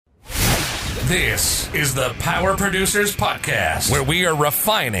This is the Power Producers Podcast, where we are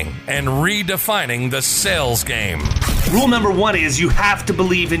refining and redefining the sales game. Rule number one is you have to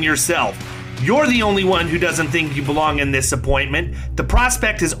believe in yourself. You're the only one who doesn't think you belong in this appointment. The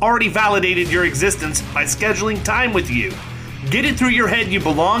prospect has already validated your existence by scheduling time with you. Get it through your head you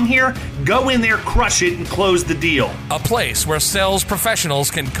belong here, go in there, crush it, and close the deal. A place where sales professionals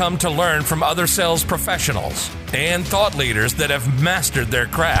can come to learn from other sales professionals and thought leaders that have mastered their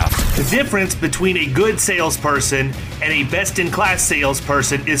craft. The difference between a good salesperson and a best-in-class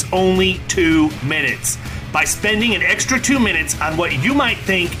salesperson is only 2 minutes. By spending an extra 2 minutes on what you might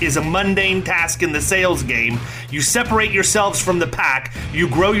think is a mundane task in the sales game, you separate yourselves from the pack, you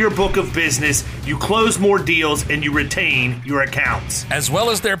grow your book of business, you close more deals, and you retain your accounts. As well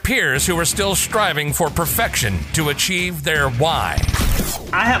as their peers who are still striving for perfection to achieve their why.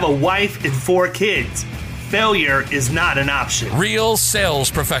 I have a wife and 4 kids. Failure is not an option. Real sales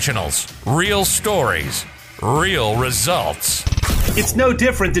professionals, real stories, real results. It's no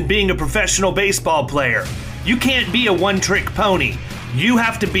different than being a professional baseball player. You can't be a one-trick pony. You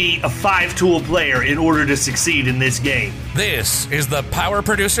have to be a 5-tool player in order to succeed in this game. This is the Power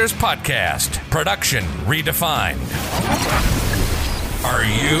Producers Podcast, production redefined. Are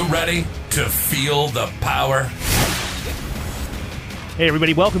you ready to feel the power? Hey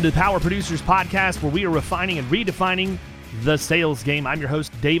everybody, welcome to the Power Producers Podcast, where we are refining and redefining the sales game. I'm your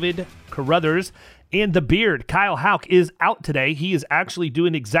host, David Carruthers. And the beard, Kyle Hauk, is out today. He is actually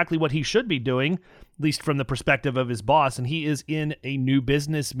doing exactly what he should be doing, at least from the perspective of his boss, and he is in a new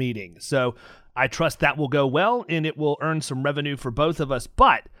business meeting. So I trust that will go well, and it will earn some revenue for both of us.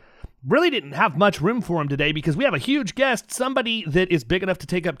 But really didn't have much room for him today because we have a huge guest, somebody that is big enough to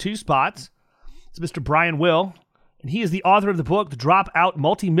take up 2 spots. It's Mr. Brian Will, and he is the author of the book, The Dropout,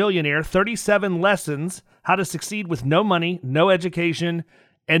 Multi-Millionaire, 37 Lessons, How to Succeed with No Money, No Education,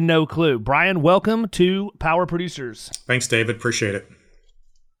 and No Clue. Brian, welcome to Power Producers. Thanks, David. Appreciate it.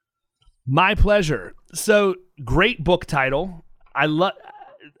 My pleasure. So, great book title. I love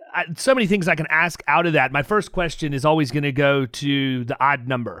so many things I can ask out of that. My first question is always going to go to the odd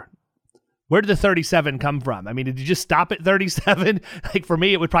number. Where did the 37 come from? I mean, did you just stop at 37? Like for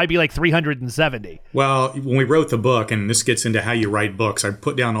me, it would probably be like 370. Well, when we wrote the book, and this gets into how you write books, I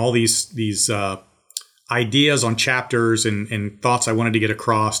put down all these ideas on chapters and thoughts I wanted to get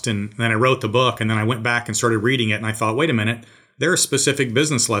across. And then I wrote the book, and then I went back and started reading it. And I thought, wait a minute, there are specific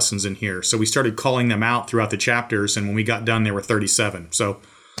business lessons in here. So we started calling them out throughout the chapters. And when we got done, there were 37. So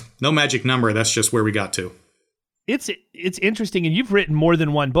no magic number. That's just where we got to. It's interesting. And you've written more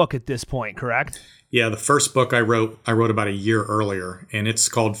than one book at this point, correct? Yeah. The first book I wrote about a year earlier, and it's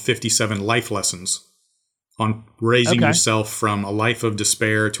called 57 Life Lessons on raising yourself from a life of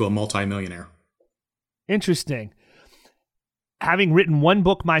despair to a multi-millionaire. Interesting. Having written one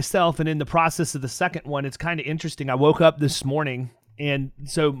book myself and in the process of the second one, it's kind of interesting. I woke up this morning, and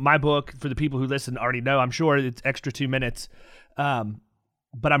so my book, for the people who listen already know, I'm sure it's extra 2 minutes,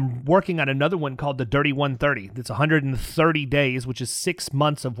 but I'm working on another one called The Dirty 130. It's 130 days, which is 6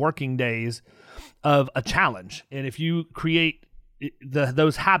 months of working days of a challenge. And if you create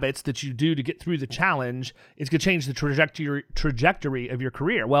those habits that you do to get through the challenge, it's going to change the trajectory of your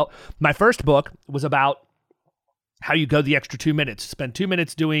career. Well, my first book was about how you go the extra 2 minutes. Spend 2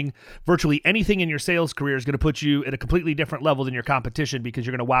 minutes doing virtually anything in your sales career is going to put you at a completely different level than your competition because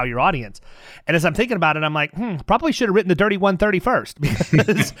you're going to wow your audience. And as I'm thinking about it, I'm like, probably should have written The Dirty 130 first,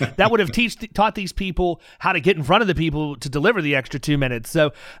 because that would have taught these people how to get in front of the people to deliver the extra 2 minutes.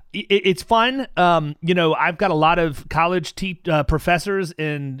 So it's fun. I've got a lot of college professors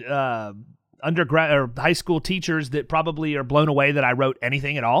and undergrad or high school teachers that probably are blown away that I wrote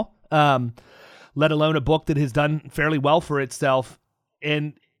anything at all. Let alone a book that has done fairly well for itself.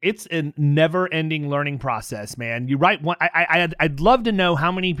 And it's a never-ending learning process, man. You write one. I'd love to know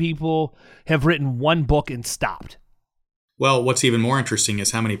how many people have written one book and stopped. Well, what's even more interesting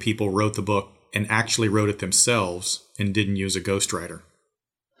is how many people wrote the book and actually wrote it themselves and didn't use a ghostwriter.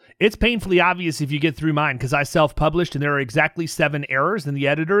 It's painfully obvious if you get through mine, because I self-published and there are exactly 7 errors and the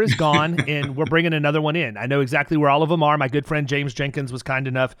editor is gone and we're bringing another one in. I know exactly where all of them are. My good friend James Jenkins was kind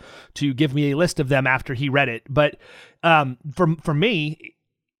enough to give me a list of them after he read it. But for me,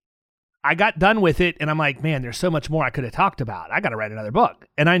 I got done with it and I'm like, man, there's so much more I could have talked about. I got to write another book.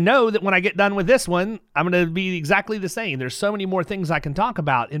 And I know that when I get done with this one, I'm going to be exactly the same. There's so many more things I can talk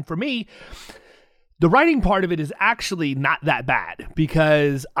about. And for me, the writing part of it is actually not that bad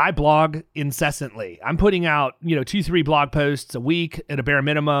because I blog incessantly. I'm putting out, 2-3 blog posts a week at a bare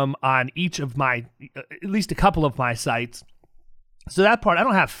minimum on each of my, at least a couple of my sites. So that part, I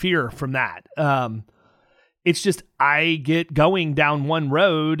don't have fear from that. It's just I get going down one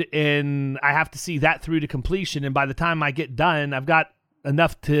road and I have to see that through to completion. And by the time I get done, I've got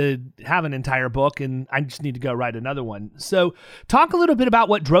enough to have an entire book and I just need to go write another one. So talk a little bit about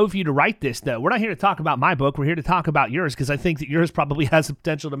what drove you to write this, though. We're not here to talk about my book. We're here to talk about yours because I think that yours probably has the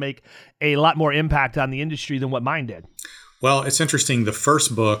potential to make a lot more impact on the industry than what mine did. Well, it's interesting. The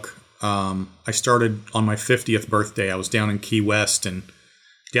first book, I started on my 50th birthday. I was down in Key West and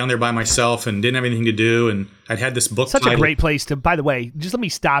down there by myself and didn't have anything to do. And I'd had this book Such title. a great place to, by the way, just let me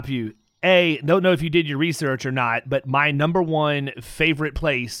stop you. Don't know if you did your research or not, but my number one favorite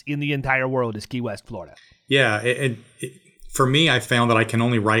place in the entire world is Key West, Florida. Yeah. For me, I found that I can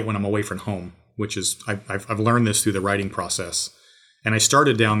only write when I'm away from home, which is, I've learned this through the writing process. And I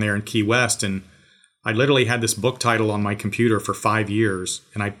started down there in Key West and I literally had this book title on my computer for 5 years.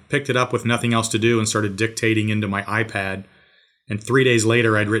 And I picked it up with nothing else to do and started dictating into my iPad. And 3 days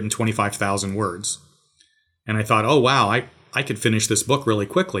later, I'd written 25,000 words. And I thought, oh, wow, I could finish this book really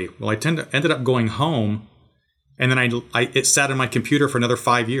quickly. Well, I ended up going home, and then it sat on my computer for another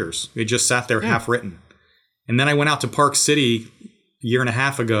 5 years. It just sat there half written. And then I went out to Park City a year and a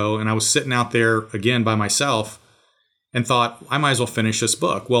half ago, and I was sitting out there again by myself and thought, I might as well finish this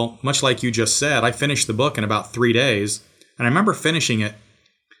book. Well, much like you just said, I finished the book in about 3 days. And I remember finishing it,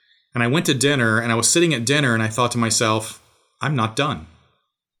 and I went to dinner, and I was sitting at dinner, and I thought to myself, I'm not done.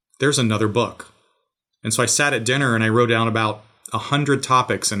 There's another book. And so I sat at dinner and I wrote down about 100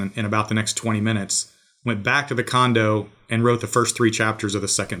 topics in about the next 20 minutes, went back to the condo and wrote the first 3 chapters of the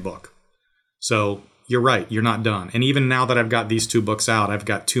second book. So you're right, you're not done. And even now that I've got these 2 books out, I've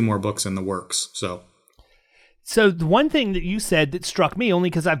got 2 more books in the works. So the one thing that you said that struck me, only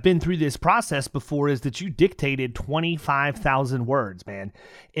because I've been through this process before, is that you dictated 25,000 words, man.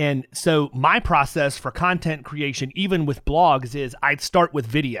 And so my process for content creation, even with blogs, is I'd start with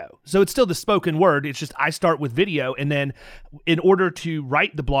video. So it's still the spoken word. It's just I start with video. And then in order to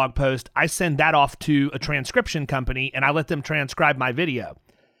write the blog post, I send that off to a transcription company and I let them transcribe my video.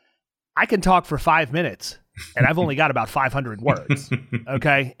 I can talk for 5 minutes and I've only got about 500 words.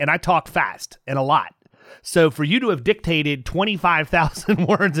 Okay. And I talk fast and a lot. So for you to have dictated 25,000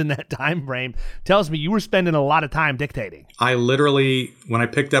 words in that time frame tells me you were spending a lot of time dictating. I literally, when I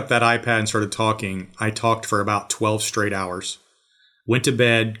picked up that iPad and started talking, I talked for about 12 straight hours. Went to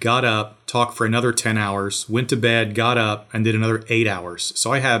bed, got up, talked for another 10 hours, went to bed, got up, and did another 8 hours.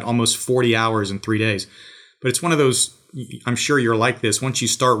 So I had almost 40 hours in 3 days. But it's one of those, I'm sure you're like this, once you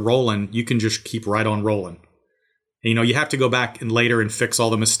start rolling, you can just keep right on rolling. You know, you have to go back and later and fix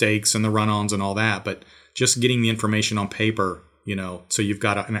all the mistakes and the run-ons and all that, but just getting the information on paper, you know, so you've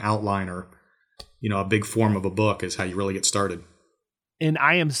got an outline or, you know, a big form of a book is how you really get started. And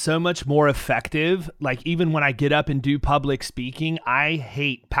I am so much more effective. Like even when I get up and do public speaking, I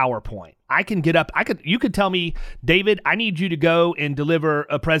hate PowerPoint. I can get up, you could tell me, David, I need you to go and deliver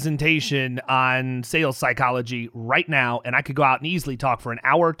a presentation on sales psychology right now. And I could go out and easily talk for an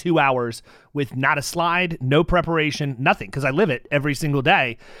hour, 2 hours with not a slide, no preparation, nothing, because I live it every single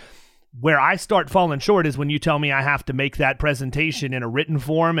day. Where I start falling short is when you tell me I have to make that presentation in a written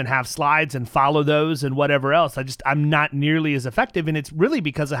form and have slides and follow those and whatever else. I'm not nearly as effective. And it's really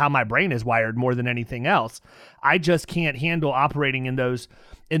because of how my brain is wired more than anything else. I just can't handle operating in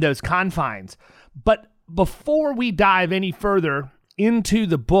those confines. But before we dive any further into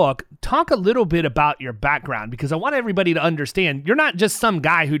the book, talk a little bit about your background, because I want everybody to understand you're not just some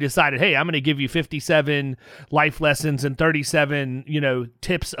guy who decided, hey, I'm going to give you 57 life lessons and 37,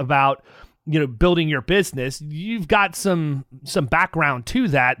 tips about, building your business. You've got some background to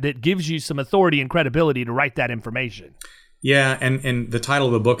that gives you some authority and credibility to write that information. Yeah. And the title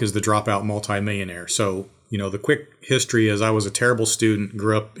of the book is The Dropout Multi-Millionaire. So, the quick history is I was a terrible student,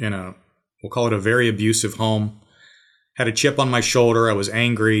 grew up in we'll call it a very abusive home. Had a chip on my shoulder. I was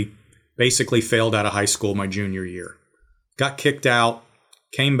angry, basically failed out of high school my junior year. Got kicked out,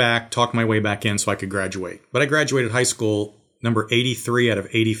 came back, talked my way back in so I could graduate. But I graduated high school number 83 out of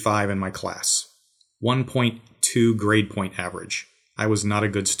 85 in my class. 1.2 grade point average. I was not a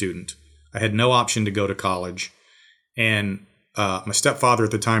good student. I had no option to go to college. And my stepfather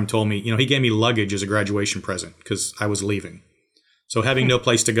at the time told me, he gave me luggage as a graduation present because I was leaving. So having no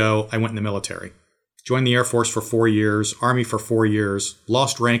place to go, I went in the military. Joined the Air Force for 4 years, Army for 4 years,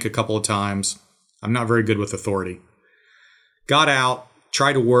 lost rank a couple of times. I'm not very good with authority. Got out,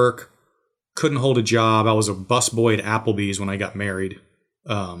 tried to work, couldn't hold a job. I was a busboy at Applebee's when I got married.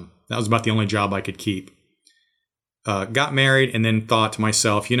 That was about the only job I could keep. Got married and then thought to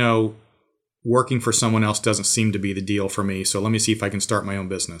myself, working for someone else doesn't seem to be the deal for me, so let me see if I can start my own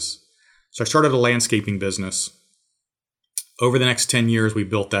business. So I started a landscaping business. over the next 10 years, we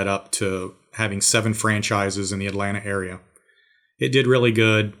built that up to having 7 franchises in the Atlanta area. It did really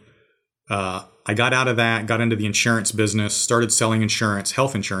good. I got out of that, got into the insurance business, started selling insurance,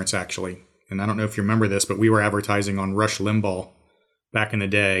 health insurance actually. And I don't know if you remember this, but we were advertising on Rush Limbaugh back in the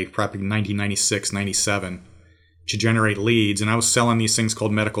day, probably 1996, 97, to generate leads. And I was selling these things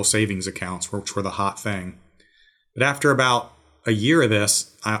called medical savings accounts, which were the hot thing. But after about a year of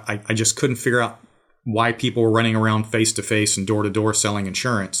this, I just couldn't figure out why people were running around face-to-face and door-to-door selling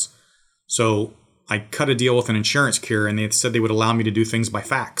insurance. So I cut a deal with an insurance carrier, and they had said they would allow me to do things by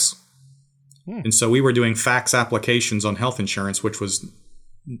fax. And so we were doing fax applications on health insurance, which was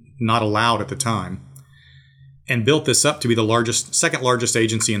not allowed at the time, and built this up to be the second largest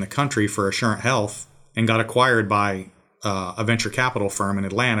agency in the country for Assurant Health, and got acquired by a venture capital firm in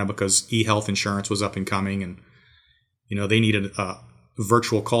Atlanta because eHealth insurance was up and coming, and they needed a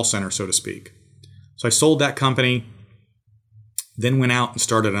virtual call center, so to speak. So I sold that company, then went out and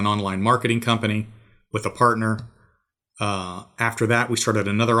started an online marketing company with a partner. After that, we started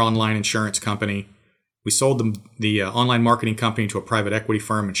another online insurance company. We sold the online marketing company to a private equity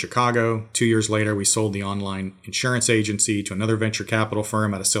firm in Chicago. 2 years later, we sold the online insurance agency to another venture capital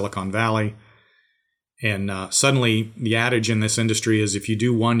firm out of Silicon Valley. And suddenly, the adage in this industry is if you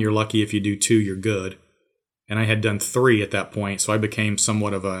do 1, you're lucky. If you do 2, you're good. And I had done 3 at that point, so I became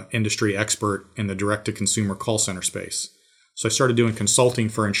somewhat of an industry expert in the direct-to-consumer call center space. So I started doing consulting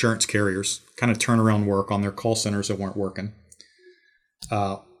for insurance carriers, kind of turnaround work on their call centers that weren't working.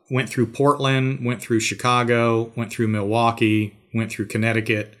 Went through Portland, went through Chicago, went through Milwaukee, went through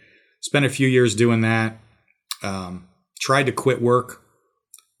Connecticut. Spent a few years doing that. Tried to quit work.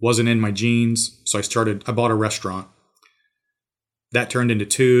 Wasn't in my genes. So I bought a restaurant. That turned into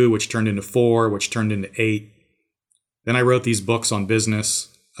 2, which turned into 4, which turned into 8. Then I wrote these books on business.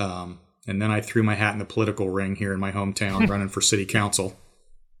 And then I threw my hat in the political ring here in my hometown running for city council.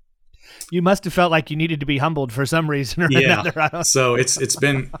 You must have felt like you needed to be humbled for some reason or another. So it's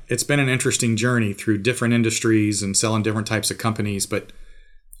been an interesting journey through different industries and selling different types of companies. But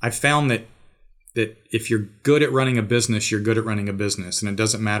I found that if you're good at running a business, you're good at running a business. And it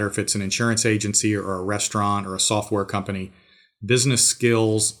doesn't matter if it's an insurance agency or a restaurant or a software company. Business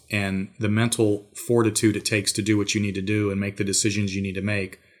skills and the mental fortitude it takes to do what you need to do and make the decisions you need to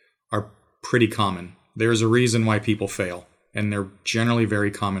make are pretty common. There's a reason why people fail, and they're generally very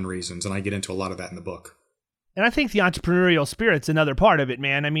common reasons, and I get into a lot of that in the book. And I think the entrepreneurial spirit's another part of it,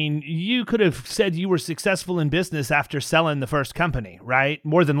 man. I mean, you could have said you were successful in business after selling the first company, right?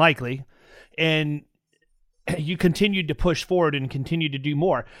 More than likely. And you continued to push forward and continue to do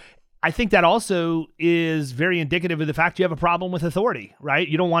more. I think that also is very indicative of the fact you have a problem with authority, right?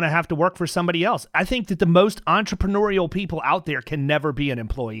 You don't want to have to work for somebody else. I think that the most entrepreneurial people out there can never be an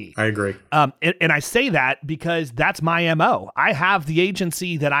employee. I agree. And I say that because that's my MO. I have the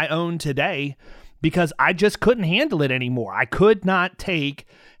agency that I own today because I just couldn't handle it anymore. I could not take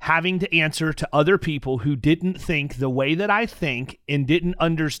having to answer to other people who didn't think the way that I think and didn't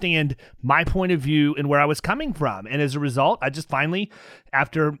understand my point of view and where I was coming from. And as a result, I just finally,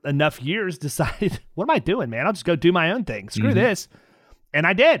 after enough years, decided, what am I doing, man? I'll just go do my own thing. Screw this. And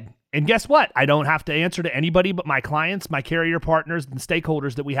I did. And guess what? I don't have to answer to anybody but my clients, my carrier partners, and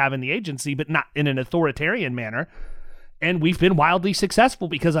stakeholders that we have in the agency, but not in an authoritarian manner. And we've been wildly successful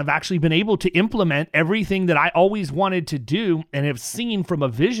because I've actually been able to implement everything that I always wanted to do and have seen from a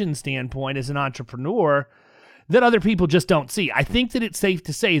vision standpoint as an entrepreneur that other people just don't see. I think that it's safe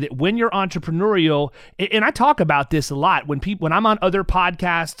to say that when you're entrepreneurial, and I talk about this a lot when I'm on other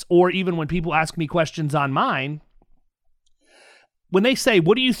podcasts or even when people ask me questions on mine, when they say,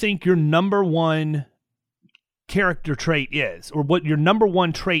 what do you think your number one character trait is, or what your number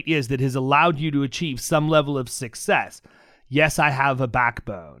one trait is that has allowed you to achieve some level of success? Yes, I have a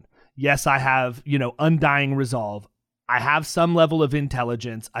backbone. Yes, I have, undying resolve. I have some level of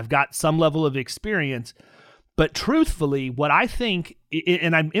intelligence. I've got some level of experience. But truthfully, what I think,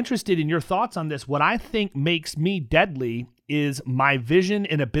 and I'm interested in your thoughts on this, what I think makes me deadly is my vision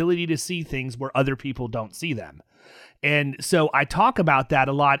and ability to see things where other people don't see them. And so I talk about that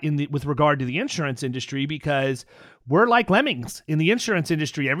a lot with regard to the insurance industry because we're like lemmings in the insurance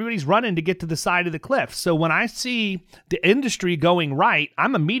industry. Everybody's running to get to the side of the cliff. So when I see the industry going right,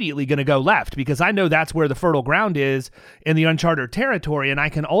 I'm immediately going to go left because I know that's where the fertile ground is in the uncharted territory, and I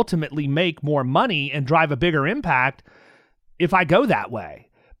can ultimately make more money and drive a bigger impact if I go that way.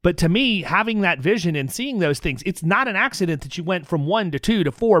 But to me, having that vision and seeing those things, it's not an accident that you went from 1 to 2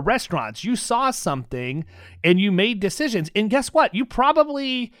 to 4 restaurants. You saw something and you made decisions. And guess what? You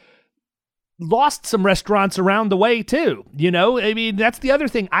probably lost some restaurants around the way too. That's the other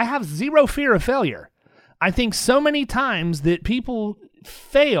thing. I have zero fear of failure. I think so many times that people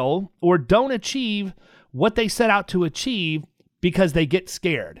fail or don't achieve what they set out to achieve because they get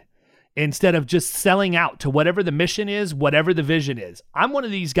scared instead of just selling out to whatever the mission is, whatever the vision is. I'm one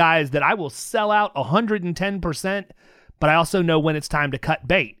of these guys that I will sell out 110%, but I also know when it's time to cut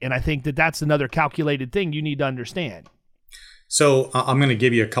bait. And I think that that's another calculated thing you need to understand. So I'm going to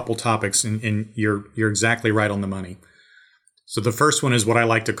give you a couple topics, and you're exactly right on the money. So the first one is what I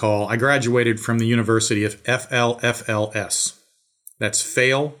like to call, I graduated from the University of FLFLS. That's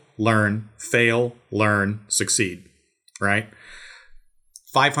fail, learn, succeed, right?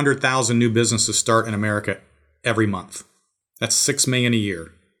 500,000 new businesses start in America every month. That's 6 million a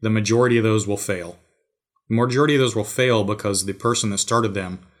year. The majority of those will fail. The majority of those will fail because the person that started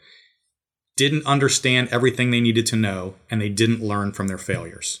them didn't understand everything they needed to know, and they didn't learn from their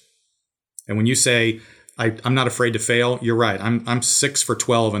failures. And when you say, I'm not afraid to fail, you're right. I'm 6 for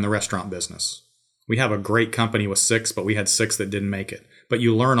 12 in the restaurant business. We have a great company with 6, but we had 6 that didn't make it. But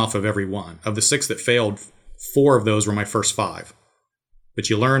you learn off of every one. Of the 6 that failed, 4 of those were my first 5. But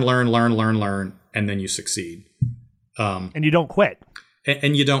you learn, and then you succeed. And you don't quit.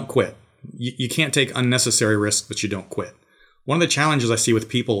 And you don't quit. You can't take unnecessary risks, but you don't quit. One of the challenges I see with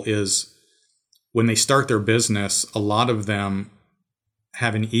people is when they start their business, a lot of them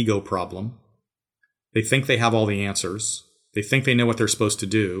have an ego problem. They think they have all the answers. They think they know what they're supposed to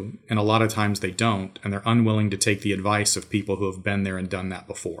do. And a lot of times they don't. And they're unwilling to take the advice of people who have been there and done that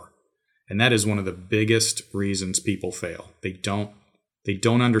before. And that is one of the biggest reasons people fail. They don't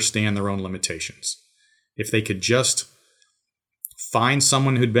understand their own limitations. If they could just find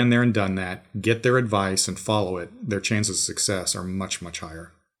someone who'd been there and done that, get their advice and follow it, their chances of success are much, much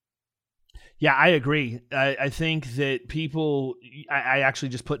higher. Yeah, I agree. I think that people, I actually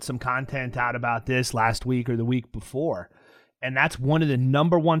just put some content out about this last week or the week before. And that's one of the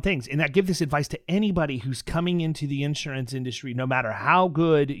number one things. And I give this advice to anybody who's coming into the insurance industry, no matter how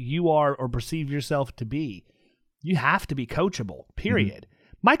good you are or perceive yourself to be. You have to be coachable, period.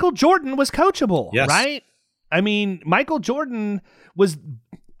 Mm-hmm. Michael Jordan was coachable, yes. Right? I mean, Michael Jordan was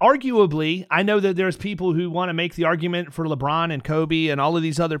arguably, I know that there's people who want to make the argument for LeBron and Kobe and all of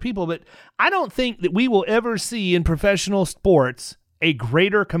these other people, but I don't think that we will ever see in professional sports a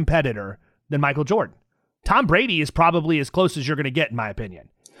greater competitor than Michael Jordan. Tom Brady is probably as close as you're going to get, in my opinion.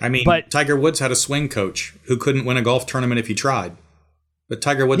 I mean, but Tiger Woods had a swing coach who couldn't win a golf tournament if he tried. But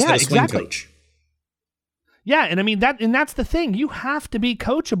Tiger Woods had a swing coach. Yeah, and I mean that's the thing. You have to be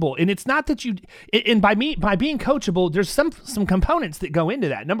coachable, and it's not that by being coachable, there's some components that go into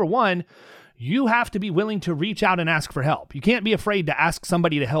that. Number one, you have to be willing to reach out and ask for help. You can't be afraid to ask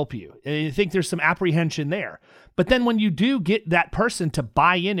somebody to help you. And I think there's some apprehension there. But then when you do get that person to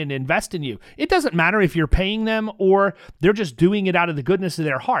buy in and invest in you, it doesn't matter if you're paying them or they're just doing it out of the goodness of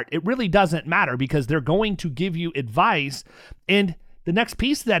their heart. It really doesn't matter because they're going to give you advice, and the next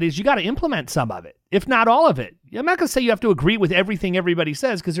piece of that is you got to implement some of it, if not all of it. I'm not going to say you have to agree with everything everybody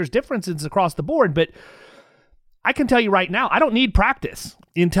says because there's differences across the board, but I can tell you right now, I don't need practice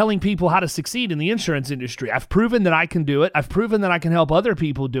in telling people how to succeed in the insurance industry. I've proven that I can do it. I've proven that I can help other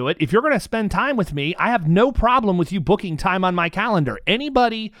people do it. If you're going to spend time with me, I have no problem with you booking time on my calendar.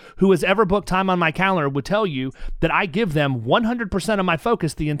 Anybody who has ever booked time on my calendar would tell you that I give them 100% of my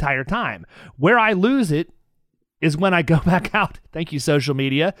focus the entire time. Where I lose it is when I go back out, thank you, social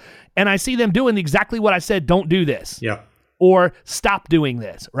media, and I see them doing exactly what I said, don't do this. Yeah. Or stop doing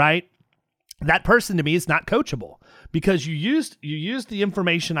this, right? That person to me is not coachable because you used the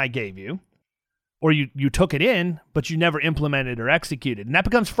information I gave you, or you took it in, but you never implemented or executed. And that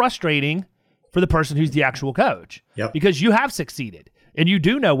becomes frustrating for the person who's the actual coach. Yep. Because you have succeeded and you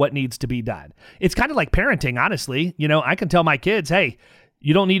do know what needs to be done. It's kind of like parenting, honestly. You know, I can tell my kids, hey,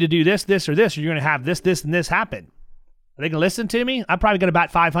 you don't need to do this, this, or this, or you're going to have this, and this happen. Are they going to listen to me? I'm probably going to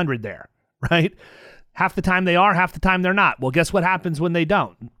bat 500 there, right? Half the time they are, half the time they're not. Well, guess what happens when they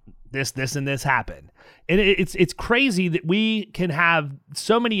don't? This, and this happen. And it's crazy that we can have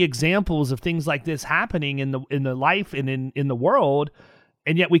so many examples of things like this happening in the life and in the world,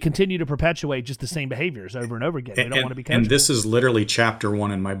 and yet we continue to perpetuate just the same behaviors over and over again. We don't want to be coachable. And this is literally chapter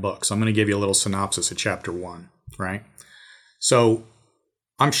 1 in my book. So I'm going to give you a little synopsis of chapter 1, right? So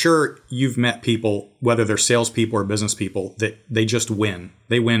I'm sure you've met people, whether they're salespeople or business people, that they just win.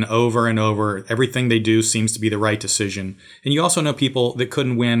 They win over and over. Everything they do seems to be the right decision. And you also know people that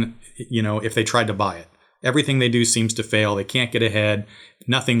couldn't win, if they tried to buy it. Everything they do seems to fail. They can't get ahead.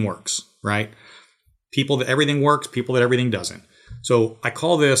 Nothing works, right? People that everything works, people that everything doesn't. So I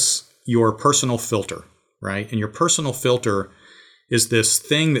call this your personal filter, right? And your personal filter is this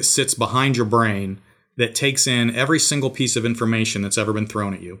thing that sits behind your brain that takes in every single piece of information that's ever been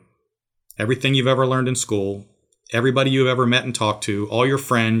thrown at you. everything you've ever learned in school, everybody you've ever met and talked to, all your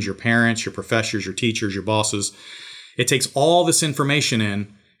friends, your parents, your professors, your teachers, your bosses. It takes all this information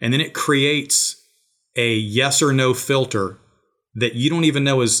in, and then it creates a yes or no filter that you don't even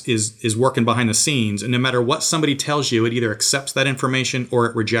know is working behind the scenes. And no matter what somebody tells you, it either accepts that information or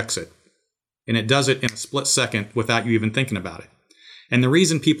it rejects it. And it does it in a split second without you even thinking about it. And the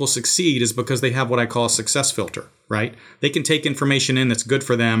reason people succeed is because they have what I call a success filter, right? They can take information in that's good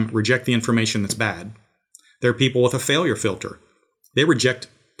for them, reject the information that's bad. There are people with a failure filter. They reject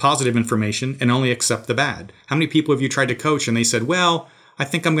positive information and only accept the bad. How many people have you tried to coach and they said, well, I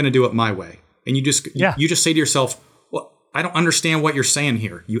think I'm going to do it my way. And you just say to yourself, well, I don't understand what you're saying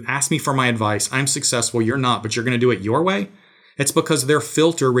here. You asked me for my advice. I'm successful. You're not, but you're going to do it your way. It's because their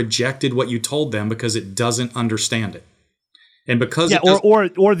filter rejected what you told them because it doesn't understand it. And because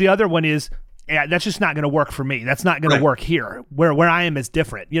or the other one is, that's just not going to work for me. That's not going to work here. Where I am is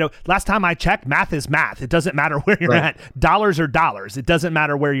different. Last time I checked, math is math. It doesn't matter where you're at. Dollars are dollars. It doesn't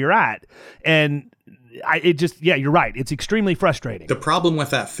matter where you're at. And you're right. It's extremely frustrating. The problem with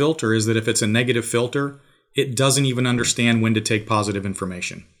that filter is that if it's a negative filter, it doesn't even understand when to take positive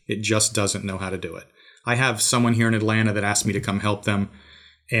information. It just doesn't know how to do it. I have someone here in Atlanta that asked me to come help them,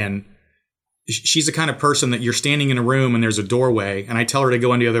 and she's the kind of person that you're standing in a room and there's a doorway, and I tell her to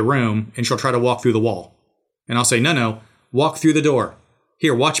go into the other room and she'll try to walk through the wall. And I'll say, no, walk through the door.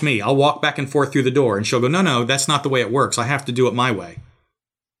 Here, watch me. I'll walk back and forth through the door. And she'll go, no, that's not the way it works. I have to do it my way.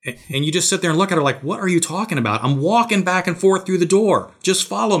 And you just sit there and look at her like, what are you talking about? I'm walking back and forth through the door. Just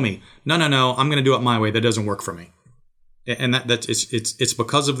follow me. No, I'm going to do it my way. That doesn't work for me. And it's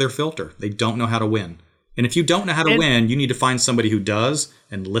because of their filter. They don't know how to win. And if you don't know how to win, you need to find somebody who does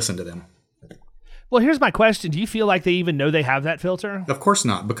and listen to them. Well, here's my question. Do you feel like they even know they have that filter? Of course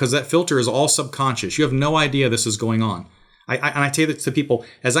not, because that filter is all subconscious. You have no idea this is going on. I tell that to people,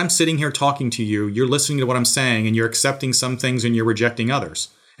 as I'm sitting here talking to you, you're listening to what I'm saying, and you're accepting some things and you're rejecting others.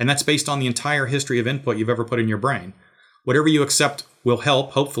 And that's based on the entire history of input you've ever put in your brain. Whatever you accept will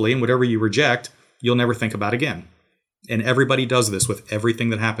help, hopefully, and whatever you reject, you'll never think about again. And everybody does this with everything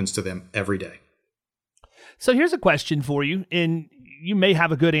that happens to them every day. So here's a question for you, and you may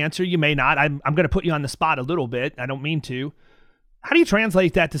have a good answer, you may not. I'm going to put you on the spot a little bit. I don't mean to. How do you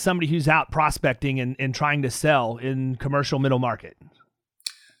translate that to somebody who's out prospecting and trying to sell in commercial middle market?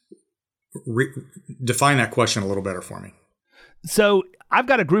 Define that question a little better for me. So I've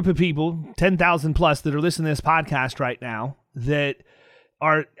got a group of people, 10,000 plus, that are listening to this podcast right now that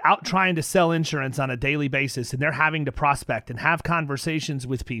are out trying to sell insurance on a daily basis, and they're having to prospect and have conversations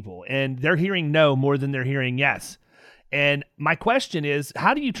with people, and they're hearing no more than they're hearing yes. And my question is,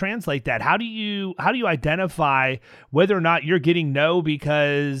 how do you translate that? How do you identify whether or not you're getting no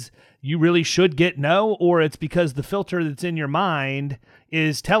because you really should get no, or it's because the filter that's in your mind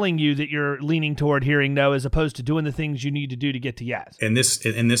is telling you that you're leaning toward hearing no as opposed to doing the things you need to do to get to yes? And this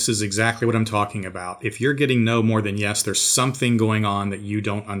is exactly what I'm talking about. If you're getting no more than yes, there's something going on that you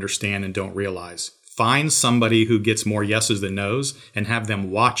don't understand and don't realize. Find somebody who gets more yeses than nos and have them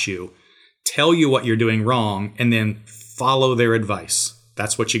watch you, tell you what you're doing wrong, and then follow their advice.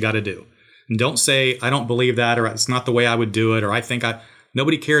 That's what you got to do. And don't say, I don't believe that, or it's not the way I would do it, or I think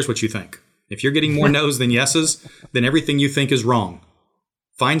nobody cares what you think. If you're getting more no's than yeses, then everything you think is wrong.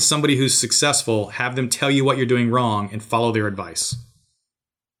 Find somebody who's successful, have them tell you what you're doing wrong, and follow their advice.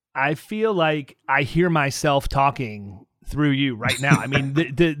 I feel like I hear myself talking through you right now. I mean,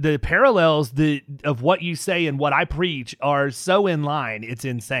 the parallels of what you say and what I preach are so in line, it's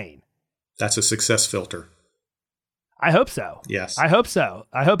insane. That's a success filter. I hope so. Yes. I hope so.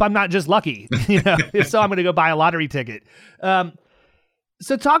 I hope I'm not just lucky. If so, I'm going to go buy a lottery ticket.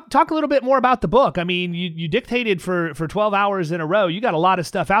 So talk a little bit more about the book. I mean, you dictated for 12 hours in a row. You got a lot of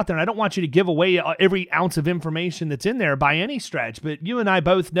stuff out there, and I don't want you to give away every ounce of information that's in there by any stretch, but you and I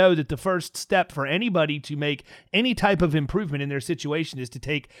both know that the first step for anybody to make any type of improvement in their situation is to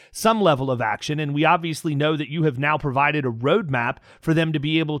take some level of action, and we obviously know that you have now provided a roadmap for them to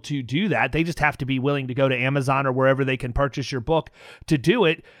be able to do that. They just have to be willing to go to Amazon or wherever they can purchase your book to do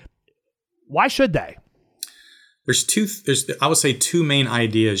it. Why should they? I would say two main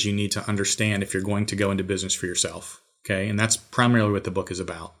ideas you need to understand if you're going to go into business for yourself. Okay. And that's primarily what the book is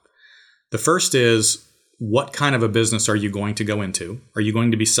about. The first is, what kind of a business are you going to go into? Are you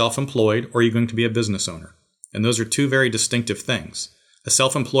going to be self-employed, or are you going to be a business owner? And those are two very distinctive things. A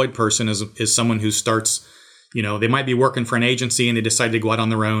self-employed person is someone who starts, they might be working for an agency and they decide to go out on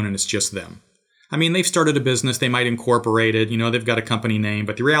their own and it's just them. I mean, they've started a business, they might incorporate it, they've got a company name,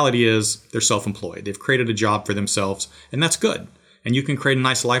 but the reality is they're self-employed. They've created a job for themselves, and that's good. And you can create a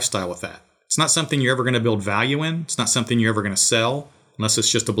nice lifestyle with that. It's not something you're ever going to build value in. It's not something you're ever going to sell. unless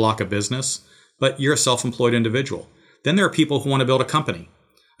it's just a block of business, but you're a self-employed individual. Then there are people who want to build a company.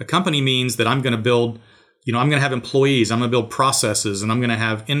 A company means that I'm going to build, I'm going to have employees, I'm going to build processes, and I'm going to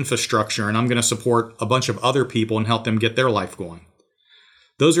have infrastructure, and I'm going to support a bunch of other people and help them get their life going.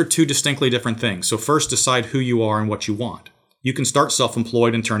 Those are two distinctly different things. So first, decide who you are and what you want. You can start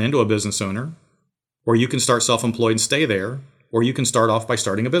self-employed and turn into a business owner, or you can start self-employed and stay there, or you can start off by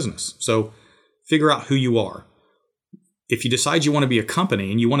starting a business. So figure out who you are. If you decide you want to be a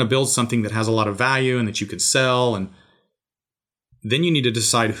company and you want to build something that has a lot of value and that you can sell, and then you need to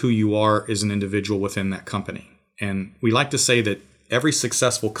decide who you are as an individual within that company. And we like to say that every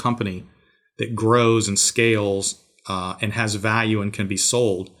successful company that grows and scales and has value and can be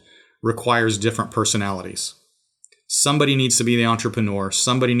sold requires different personalities. Somebody needs to be the entrepreneur,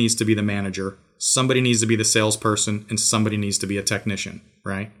 somebody needs to be the manager, somebody needs to be the salesperson, and somebody needs to be a technician,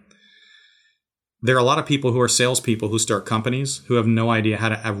 right? There are a lot of people who are salespeople who start companies who have no idea how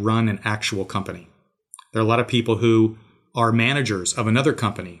to run an actual company. There are a lot of people who are managers of another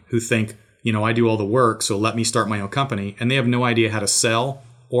company who think, I do all the work, so let me start my own company, and they have no idea how to sell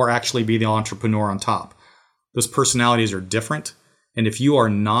or actually be the entrepreneur on top. Those personalities are different, and if you are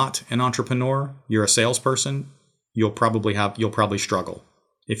not an entrepreneur, you're a salesperson, you'll probably struggle.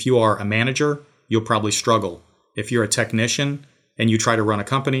 If you are a manager, you'll probably struggle. If you're a technician and you try to run a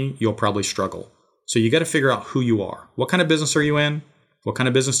company, you'll probably struggle. So you got to figure out who you are. What kind of business are you in? What kind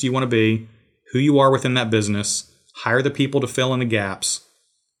of business do you want to be? Who you are within that business. Hire the people to fill in the gaps,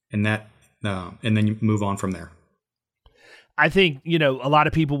 and then you move on from there. I think, a lot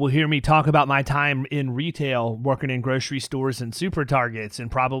of people will hear me talk about my time in retail, working in grocery stores and super targets, and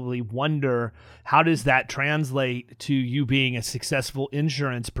probably wonder, how does that translate to you being a successful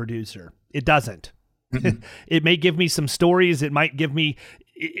insurance producer? It doesn't. Mm-hmm. It may give me some stories. It might give me,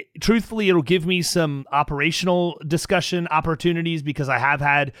 truthfully, it'll give me some operational discussion opportunities because I have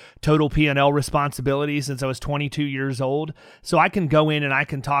had total P&L responsibility since I was 22 years old. So I can go in and I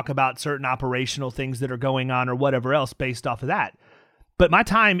can talk about certain operational things that are going on or whatever else based off of that. But my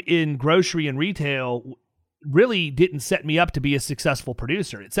time in grocery and retail really didn't set me up to be a successful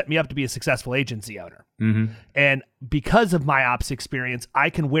producer. It set me up to be a successful agency owner. Mm-hmm. And because of my ops experience, I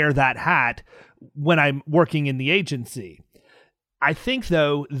can wear that hat when I'm working in the agency. I think,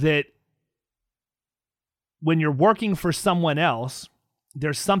 though, that when you're working for someone else,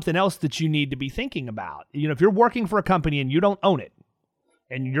 there's something else that you need to be thinking about. If you're working for a company and you don't own it,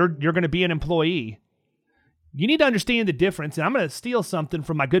 and you're going to be an employee, you need to understand the difference. And I'm going to steal something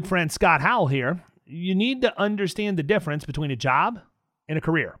from my good friend Scott Howell here. You need to understand the difference between a job and a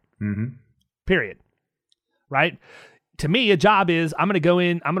career. Mm-hmm. Period. Right? To me, a job is I'm going to go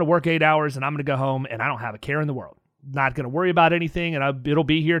in, I'm going to work 8 hours, and I'm going to go home, and I don't have a care in the world. Not going to worry about anything, and it'll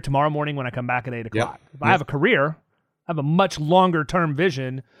be here tomorrow morning when I come back at 8 o'clock. Yep. If I have a career, I have a much longer term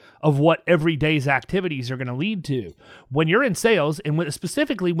vision of what every day's activities are going to lead to. When you're in sales, and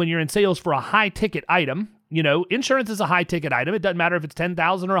specifically when you're in sales for a high ticket item, insurance is a high ticket item. It doesn't matter if it's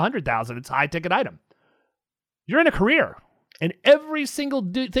 10,000 or 100,000. It's a high ticket item. You're in a career, and every single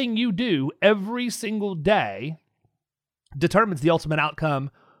thing you do every single day determines the ultimate outcome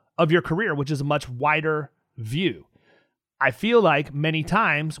of your career, which is a much wider view. I feel like many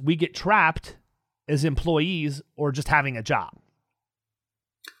times we get trapped as employees or just having a job.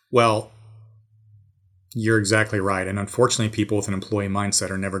 Well, you're exactly right. And unfortunately, people with an employee mindset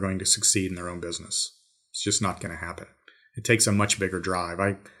are never going to succeed in their own business. It's just not going to happen. It takes a much bigger drive.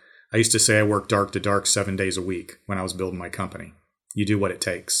 I used to say I worked dark to dark 7 days a week when I was building my company. You do what it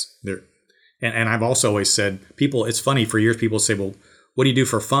takes. And I've also always said, it's funny, for years people say, well, what do you do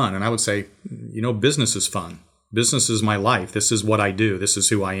for fun? And I would say, business is fun. Business is my life. This is what I do. This is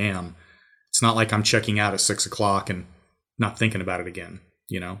who I am. It's not like I'm checking out at 6 o'clock and not thinking about it again.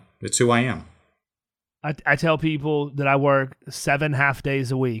 It's who I am. I tell people that I work 7 half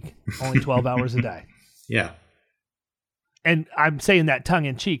days a week, only 12 hours a day. Yeah. And I'm saying that tongue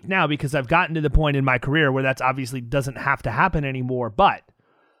in cheek now because I've gotten to the point in my career where that's obviously doesn't have to happen anymore. But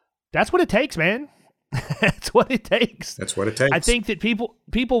that's what it takes, man. That's what it takes. That's what it takes. I think that people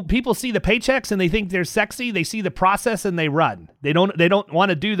see the paychecks and they think they're sexy. They see the process and they run. They don't want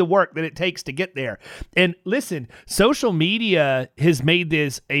to do the work that it takes to get there. And listen, social media has made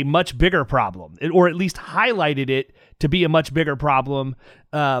this a much bigger problem, or at least highlighted it to be a much bigger problem,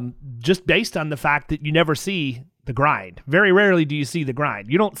 just based on the fact that you never see the grind. Very rarely do you see the grind.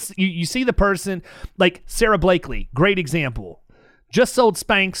 You see the person like Sarah Blakely, great example. Just sold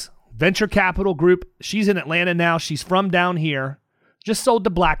Spanx, venture capital group. She's in Atlanta now. She's from down here. Just sold to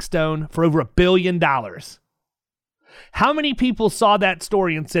Blackstone for over $1 billion. How many people saw that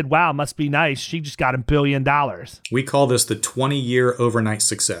story and said, wow, must be nice. She just got $1 billion. We call this the 20-year overnight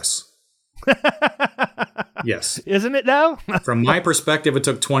success. Yes. Isn't it though? From my perspective, it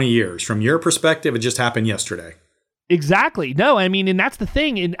took 20 years. From your perspective, it just happened yesterday. Exactly. No, I mean, and that's the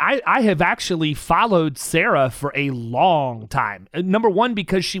thing. And I have actually followed Sarah for a long time. Number one,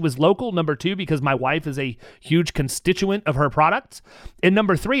 because she was local. Number two, because my wife is a huge constituent of her products. And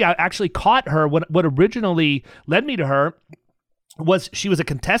number three, I actually caught her. What originally led me to her was she was a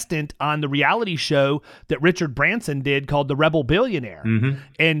contestant on the reality show that Richard Branson did called The Rebel Billionaire. Mm-hmm.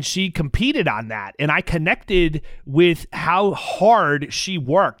 And she competed on that. And I connected with how hard she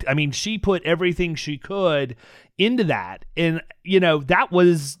worked. I mean, she put everything she could into that. And, that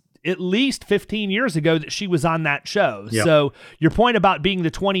was at least 15 years ago that she was on that show. Yep. So your point about being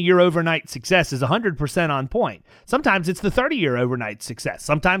the 20-year overnight success is 100% on point. Sometimes it's the 30-year overnight success.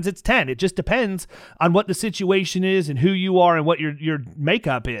 Sometimes it's 10. It just depends on what the situation is and who you are and what your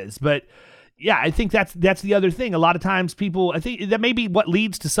makeup is. But yeah, I think that's the other thing. A lot of times people, I think that may be what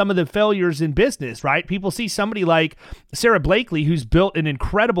leads to some of the failures in business, right? People see somebody like Sarah Blakely, who's built an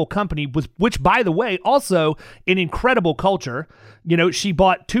incredible company, which by the way, also an incredible culture. She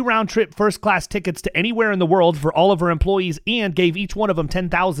bought 2 round-trip first-class tickets to anywhere in the world for all of her employees and gave each one of them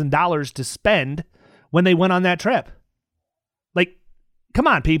 $10,000 to spend when they went on that trip. Like, come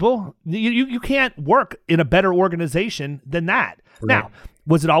on, people. You can't work in a better organization than that. Right. Now,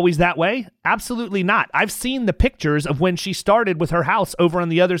 was it always that way? Absolutely not. I've seen the pictures of when she started with her house over on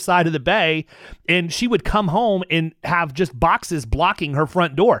the other side of the bay, and she would come home and have just boxes blocking her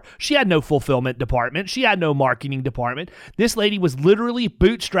front door. She had no fulfillment department. She had no marketing department. This lady was literally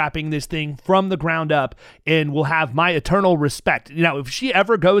bootstrapping this thing from the ground up and will have my eternal respect. If she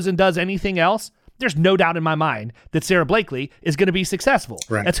ever goes and does anything else, there's no doubt in my mind that Sarah Blakely is going to be successful.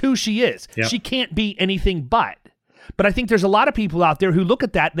 Right. That's who she is. Yep. She can't be anything but. But I think there's a lot of people out there who look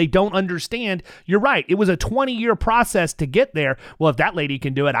at that, they don't understand. You're right. It was a 20-year process to get there. Well, if that lady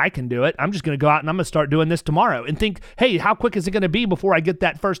can do it, I can do it. I'm just going to go out and I'm going to start doing this tomorrow and think, hey, how quick is it going to be before I get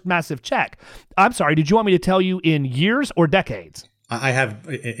that first massive check? I'm sorry, did you want me to tell you in years or decades? I have,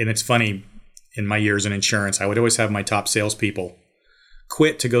 and it's funny, in my years in insurance, I would always have my top salespeople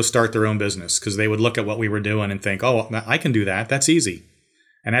quit to go start their own business because they would look at what we were doing and think, oh, I can do that. That's easy.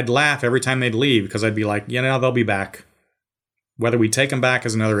 And I'd laugh every time they'd leave because I'd be like, they'll be back. Whether we take them back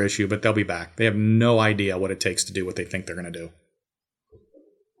is another issue, but they'll be back. They have no idea what it takes to do what they think they're going to do.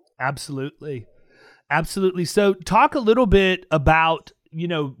 Absolutely. Absolutely. So talk a little bit about,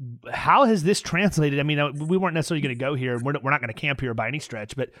 how has this translated? I mean, we weren't necessarily going to go here. We're not going to camp here by any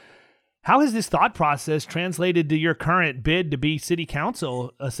stretch, but how has this thought process translated to your current bid to be a city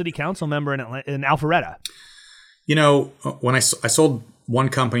council member in Alpharetta? When I sold one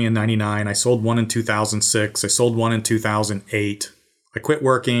company in 99, I sold one in 2006, I sold one in 2008. I quit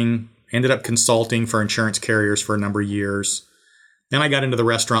working, ended up consulting for insurance carriers for a number of years. Then I got into the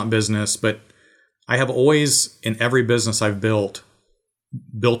restaurant business, but I have always, in every business I've built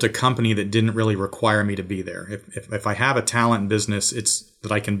a company that didn't really require me to be there. If I have a talent business, it's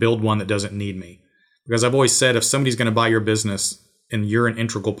that I can build one that doesn't need me. Because I've always said, if somebody's going to buy your business and you're an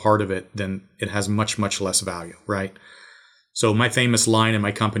integral part of it, then it has much, much less value, right? So my famous line in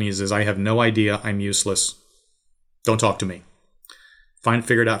my companies is, I have no idea, I'm useless. Don't talk to me.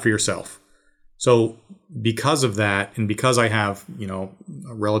 Figure it out for yourself. So because of that, and because I have, a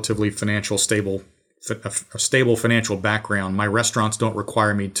relatively stable financial background, my restaurants don't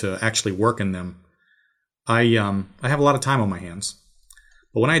require me to actually work in them. I have a lot of time on my hands.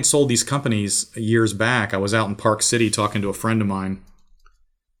 But when I had sold these companies years back, I was out in Park City talking to a friend of mine,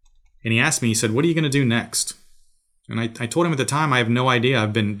 and he asked me, he said, what are you going to do next? And I told him at the time, I have no idea.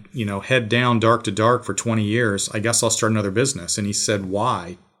 I've been, head down, dark to dark for 20 years. I guess I'll start another business. And he said,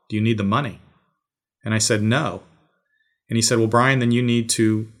 why? Do you need the money? And I said, no. And he said, well, Brian, then you need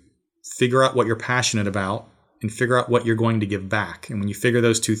to figure out what you're passionate about and figure out what you're going to give back. And when you figure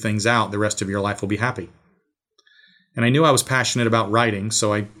those two things out, the rest of your life will be happy. And I knew I was passionate about writing,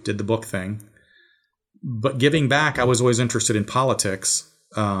 so I did the book thing. But giving back, I was always interested in politics,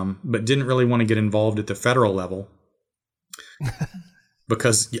 but didn't really want to get involved at the federal level.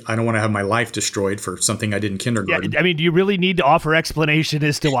 Because I don't want to have my life destroyed for something I did in kindergarten. Yeah, I mean, do you really need to offer explanation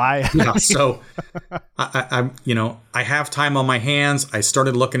as to why? Yeah, so I have time on my hands. I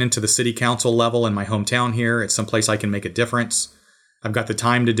started looking into the city council level in my hometown here. It's someplace I can make a difference. I've got the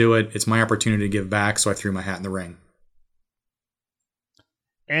time to do it. It's my opportunity to give back, so I threw my hat in the ring.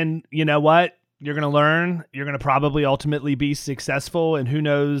 And you know what? You're going to learn. You're going to probably ultimately be successful. And who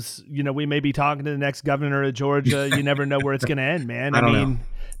knows, we may be talking to the next governor of Georgia. You never know where it's going to end, man. I mean,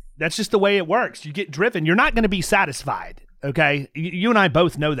 That's just the way it works. You get driven. You're not going to be satisfied. Okay. You and I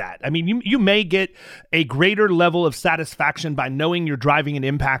both know that. I mean, you may get a greater level of satisfaction by knowing you're driving an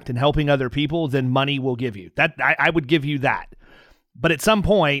impact and helping other people than money will give you. That I would give you that. But at some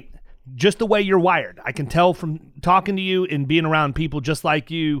point, just the way you're wired, I can tell from talking to you and being around people just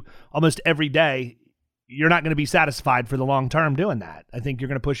like you almost every day, you're not going to be satisfied for the long term doing that. I think you're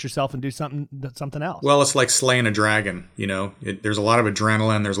going to push yourself and do something else. Well, it's like slaying a dragon. There's a lot of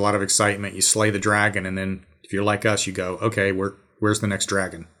adrenaline. There's a lot of excitement. You slay the dragon, and then if you're like us, you go, okay, where's the next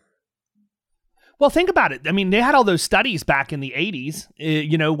dragon? Well, think about it. I mean, they had all those studies back in the 80s,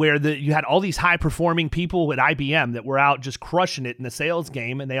 where you had all these high-performing people at IBM that were out just crushing it in the sales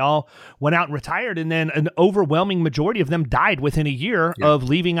game, and they all went out and retired, and then an overwhelming majority of them died within a year of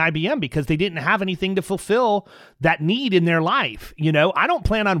leaving IBM because they didn't have anything to fulfill that need in their life. I don't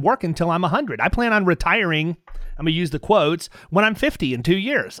plan on working until I'm 100. I plan on retiring, I'm going to use the quotes, when I'm 50 in 2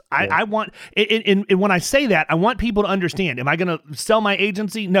 years. I want, and when I say that, I want people to understand, am I going to sell my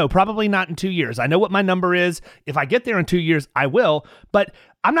agency? No, probably not in 2 years. I know what my number is. If I get there in 2 years, I will. But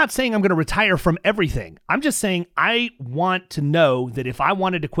I'm not saying I'm going to retire from everything. I'm just saying I want to know that if I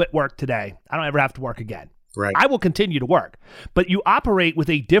wanted to quit work today, I don't ever have to work again. Right. I will continue to work, but you operate with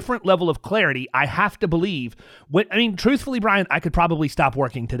a different level of clarity. I have to believe. Truthfully, Brian, I could probably stop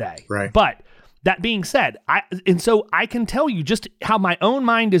working today. Right. But that being said, so I can tell you just how my own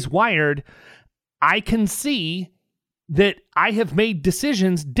mind is wired. I can see that I have made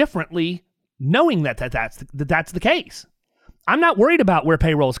decisions differently, knowing that's the case. I'm not worried about where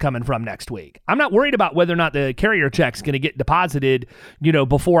payroll's coming from next week. I'm not worried about whether or not the carrier check's going to get deposited,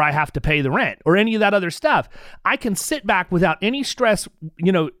 before I have to pay the rent or any of that other stuff. I can sit back without any stress,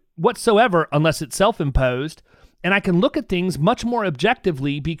 whatsoever, unless it's self-imposed, and I can look at things much more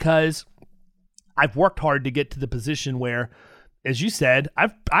objectively because I've worked hard to get to the position where, as you said,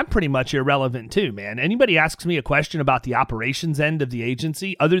 I'm pretty much irrelevant too, man. Anybody asks me a question about the operations end of the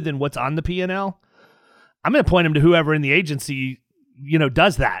agency other than what's on the P&L, I'm going to point them to whoever in the agency,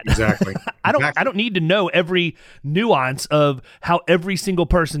 does that. Exactly. I don't need to know every nuance of how every single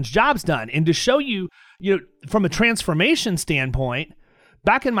person's job's done. And to show you, from a transformation standpoint,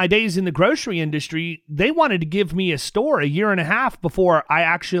 back in my days in the grocery industry, they wanted to give me a store a year and a half before I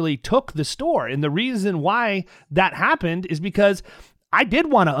actually took the store. And the reason why that happened is because I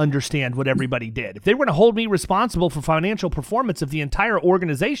did want to understand what everybody did. If they were going to hold me responsible for financial performance of the entire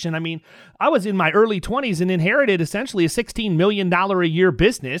organization, I was in my early 20s and inherited essentially a $16 million a year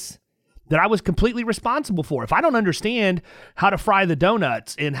business that I was completely responsible for. If I don't understand how to fry the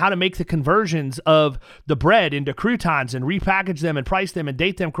donuts and how to make the conversions of the bread into croutons and repackage them and price them and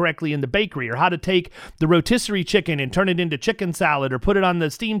date them correctly in the bakery, or how to take the rotisserie chicken and turn it into chicken salad or put it on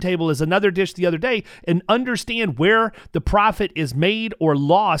the steam table as another dish the other day, and understand where the profit is made or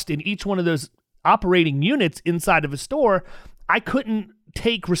lost in each one of those operating units inside of a store, I couldn't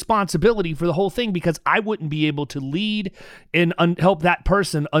take responsibility for the whole thing because I wouldn't be able to lead and help that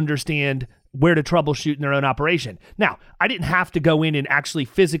person understand where to troubleshoot in their own operation. Now, I didn't have to go in and actually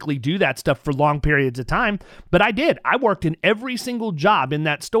physically do that stuff for long periods of time, but I did. I worked in every single job in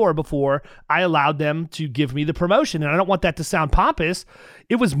that store before I allowed them to give me the promotion. And I don't want that to sound pompous.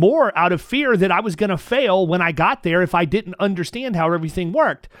 It was more out of fear that I was going to fail when I got there if I didn't understand how everything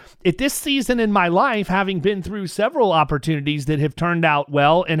worked. At this season in my life, having been through several opportunities that have turned out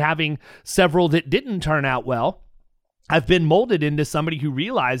well and having several that didn't turn out well, I've been molded into somebody who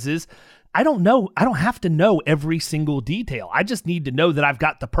realizes I don't have to know every single detail. I just need to know that I've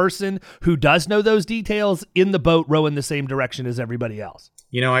got the person who does know those details in the boat rowing the same direction as everybody else.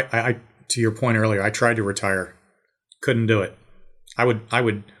 I to your point earlier, I tried to retire. Couldn't do it. I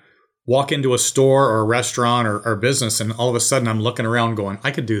would walk into a store or a restaurant or business, and all of a sudden I'm looking around going,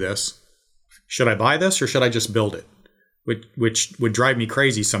 I could do this. Should I buy this or should I just build it? Which would drive me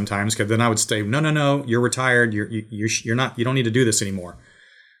crazy sometimes, because then I would say, no, you're retired. You're not, you don't need to do this anymore.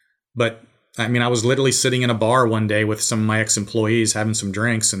 But I was literally sitting in a bar one day with some of my ex-employees having some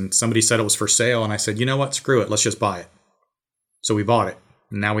drinks, and somebody said it was for sale. And I said, you know what? Screw it. Let's just buy it. So we bought it.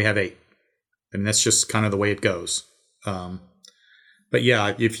 And now we have 8. And that's just kind of the way it goes. But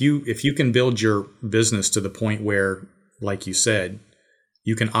yeah, if you can build your business to the point where, like you said,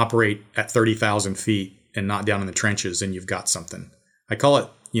 you can operate at 30,000 feet and not down in the trenches, and you've got something. I call it,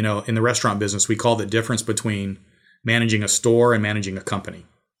 in the restaurant business, we call the difference between managing a store and managing a company.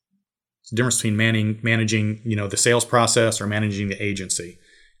 It's the difference between managing, the sales process or managing the agency.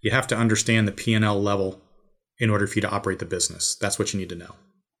 You have to understand the P&L level in order for you to operate the business. That's what you need to know.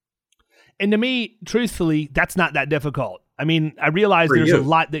 And to me, truthfully, that's not that difficult. I realize there's a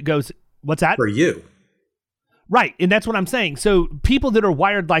lot that goes, what's that? For you. Right. And that's what I'm saying. So people that are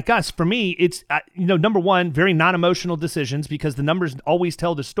wired like us, for me, it's, number one, very non-emotional decisions because the numbers always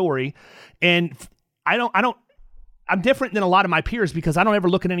tell the story. And I'm different than a lot of my peers because I don't ever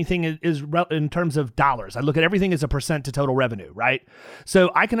look at anything in terms of dollars. I look at everything as a percent to total revenue, right?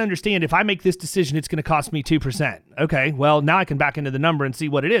 So I can understand if I make this decision, it's going to cost me 2%. Okay, well, now I can back into the number and see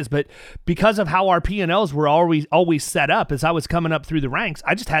what it is. But because of how our P&Ls were always set up as I was coming up through the ranks,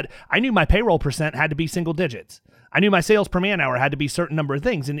 I knew my payroll percent had to be single digits. I knew my sales per man hour had to be a certain number of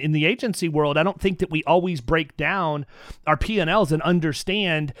things. And in the agency world, I don't think that we always break down our P&Ls and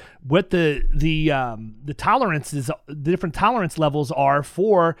understand what the tolerances, the different tolerance levels are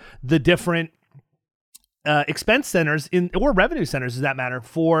for the different expense centers or revenue centers, does that matter,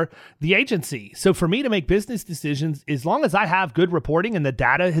 for the agency. So for me to make business decisions, as long as I have good reporting and the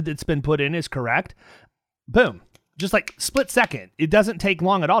data that's been put in is correct, boom. Just like split second. It doesn't take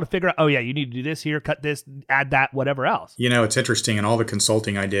long at all to figure out, oh yeah, you need to do this here, cut this, add that, whatever else. It's interesting in all the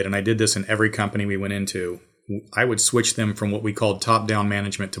consulting I did, and I did this in every company we went into, I would switch them from what we called top-down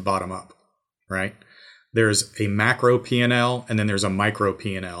management to bottom-up, right? There's a macro P&L, and then there's a micro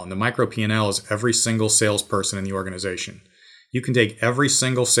P&L. And the micro P&L is every single salesperson in the organization. You can take every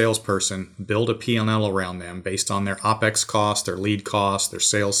single salesperson, build a P&L around them based on their OPEX costs, their lead costs, their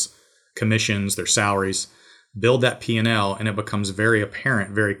sales commissions, their salaries, build that P&L, and it becomes very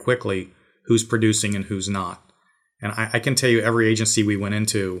apparent very quickly who's producing and who's not. And I can tell you every agency we went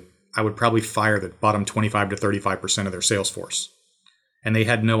into, I would probably fire the bottom 25 to 35% of their sales force. And they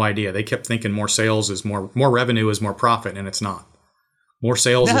had no idea. They kept thinking more sales is more revenue is more profit, and it's not. More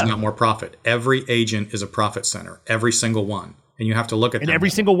sales is not more profit. Every agent is a profit center, every single one. And you have to look at them. And every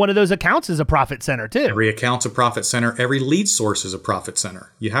single one of those accounts is a profit center too. Every account's a profit center. Every lead source is a profit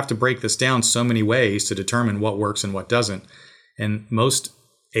center. You have to break this down so many ways to determine what works and what doesn't. And most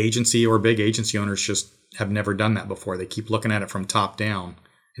agency or big agency owners just have never done that before. They keep looking at it from top down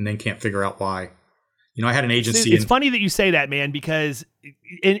and then can't figure out why. I had an agency. It's funny that you say that, man, because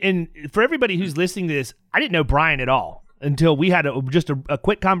and for everybody who's listening to this, I didn't know Brian at all until we had just a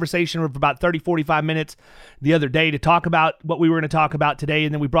quick conversation for about 30, 45 minutes the other day to talk about what we were going to talk about today,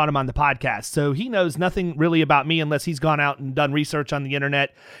 and then we brought him on the podcast. So he knows nothing really about me unless he's gone out and done research on the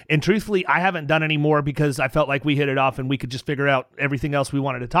internet. And truthfully, I haven't done any more because I felt like we hit it off and we could just figure out everything else we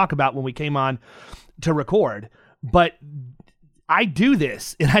wanted to talk about when we came on to record. But I do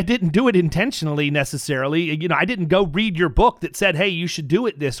this, and I didn't do it intentionally necessarily. I didn't go read your book that said, hey, you should do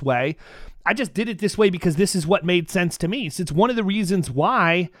it this way. I just did it this way because this is what made sense to me. So it's one of the reasons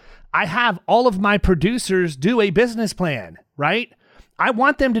why I have all of my producers do a business plan, right? I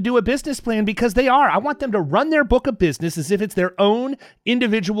want them to do a business plan because I want them to run their book of business as if it's their own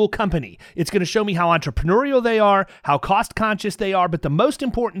individual company. It's going to show me how entrepreneurial they are, how cost conscious they are. But the most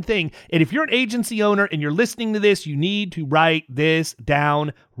important thing, and if you're an agency owner and you're listening to this, you need to write this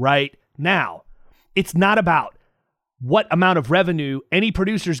down right now. It's not about what amount of revenue any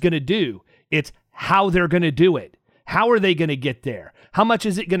producer is going to do. It's how they're going to do it. How are they going to get there? How much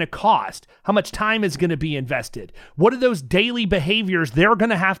is it going to cost? How much time is going to be invested? What are those daily behaviors they're going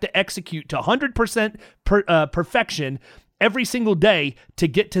to have to execute to 100% perfection every single day to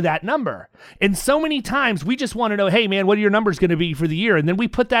get to that number? And so many times we just want to know, hey man, what are your numbers going to be for the year? And then we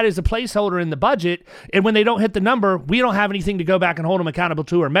put that as a placeholder in the budget. And when they don't hit the number, we don't have anything to go back and hold them accountable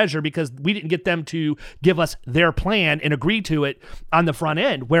to or measure because we didn't get them to give us their plan and agree to it on the front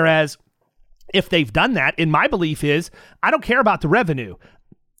end. Whereas if they've done that, and my belief is, I don't care about the revenue.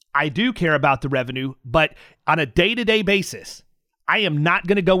 I do care about the revenue, but on a day-to-day basis, I am not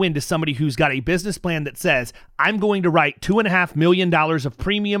going to go into somebody who's got a business plan that says, I'm going to write $2.5 million of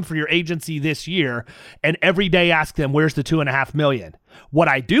premium for your agency this year, and every day ask them, where's the $2.5 million? What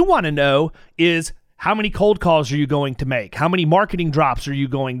I do want to know is, how many cold calls are you going to make? How many marketing drops are you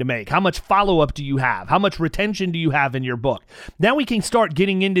going to make? How much follow-up do you have? How much retention do you have in your book? Now we can start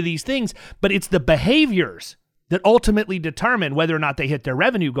getting into these things, but it's the behaviors that ultimately determine whether or not they hit their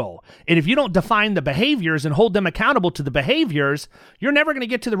revenue goal. And if you don't define the behaviors and hold them accountable to the behaviors, you're never going to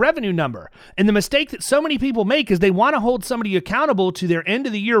get to the revenue number. And the mistake that so many people make is they want to hold somebody accountable to their end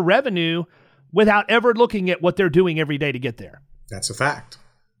of the year revenue without ever looking at what they're doing every day to get there. That's a fact.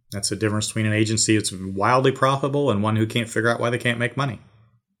 That's the difference between an agency that's wildly profitable and one who can't figure out why they can't make money.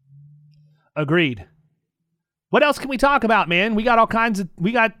 Agreed. What else can we talk about, man? We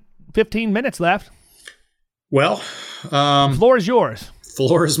got 15 minutes left. Well, floor is yours.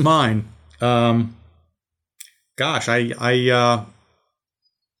 Floor is mine. Gosh, that's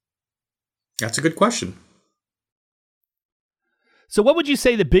a good question. So what would you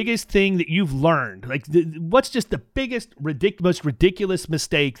say the biggest thing that you've learned? Like, what's just the biggest, most ridiculous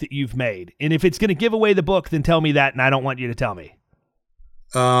mistake that you've made? And if it's going to give away the book, then tell me that, and I don't want you to tell me.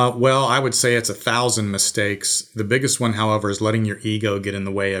 Well, I would say it's 1,000 mistakes. The biggest one, however, is letting your ego get in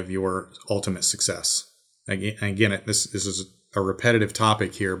the way of your ultimate success. Again, this is a repetitive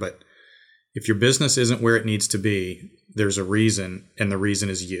topic here, but if your business isn't where it needs to be, there's a reason, and the reason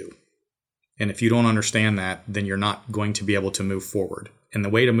is you. And if you don't understand that, then you're not going to be able to move forward. And the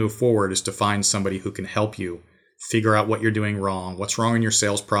way to move forward is to find somebody who can help you figure out what you're doing wrong, what's wrong in your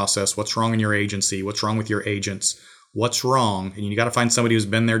sales process, what's wrong in your agency, what's wrong with your agents, what's wrong. And you got to find somebody who's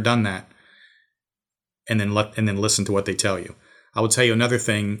been there, done that, and then listen to what they tell you. I will tell you another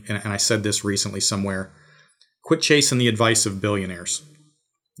thing, and I said this recently somewhere: quit chasing the advice of billionaires.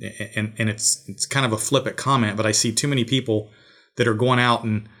 And it's kind of a flippant comment, but I see too many people that are going out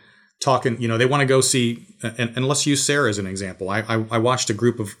and talking, they want to go see, and let's use Sarah as an example. I watched a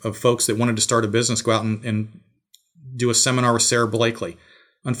group of folks that wanted to start a business go out and do a seminar with Sarah Blakely.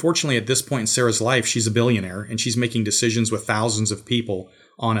 Unfortunately, at this point in Sarah's life, she's a billionaire and she's making decisions with thousands of people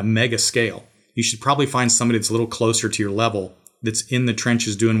on a mega scale. You should probably find somebody that's a little closer to your level, that's in the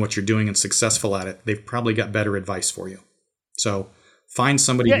trenches doing what you're doing and successful at it. They've probably got better advice for you. So find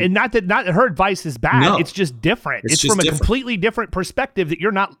somebody. Yeah, and not that her advice is bad. No, it's just different. It's from a completely different perspective that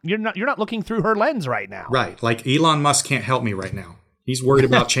you're not looking through her lens right now. Right. Like Elon Musk can't help me right now. He's worried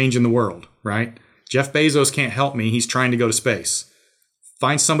about changing the world, right? Jeff Bezos can't help me. He's trying to go to space.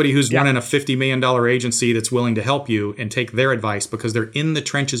 Find somebody who's running a $50 million agency that's willing to help you and take their advice, because they're in the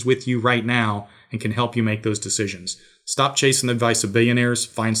trenches with you right now and can help you make those decisions. Stop chasing the advice of billionaires.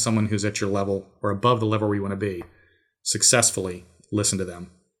 Find someone who's at your level or above the level where you want to be successfully. Listen to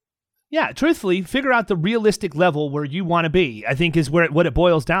them. Yeah, truthfully, figure out the realistic level where you want to be, I think, is what it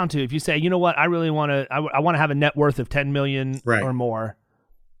boils down to. If you say, you know what, I really want to, I want to have a net worth of 10 million or more,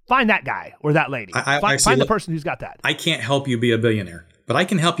 find that guy or that lady. Find the person who's got that. I can't help you be a billionaire, but I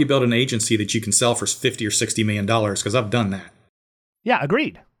can help you build an agency that you can sell for $50 or $60 million, because I've done that. Yeah,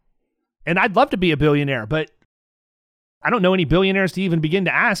 agreed. And I'd love to be a billionaire, but I don't know any billionaires to even begin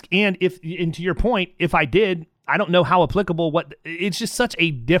to ask. And to your point, if I did, I don't know how applicable it's just such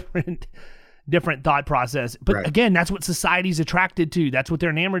a different thought process. But again, that's what society's attracted to. That's what they're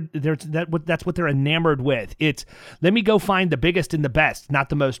enamored. That's what they're enamored with. It's, let me go find the biggest and the best, not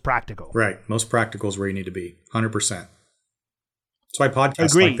the most practical. Right. Most practical is where you need to be. 100%. That's why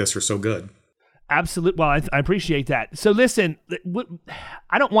podcasts like this are so good. Absolutely. Well, I appreciate that. So listen,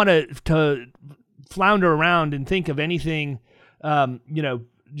 I don't want to flounder around and think of anything,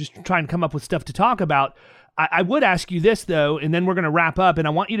 just try and come up with stuff to talk about. I would ask you this, though, and then we're going to wrap up, and I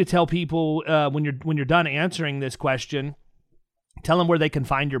want you to tell people when you're done answering this question, tell them where they can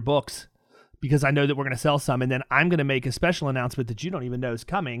find your books, because I know that we're going to sell some, and then I'm going to make a special announcement that you don't even know is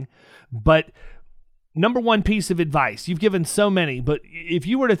coming. But number one piece of advice, you've given so many, but if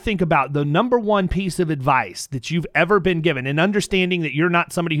you were to think about the number one piece of advice that you've ever been given, and understanding that you're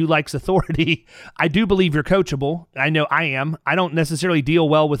not somebody who likes authority, I do believe you're coachable. I know I am. I don't necessarily deal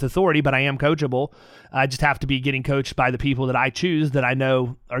well with authority, but I am coachable. I just have to be getting coached by the people that I choose that I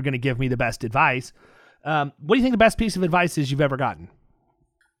know are going to give me the best advice. What do you think the best piece of advice is you've ever gotten?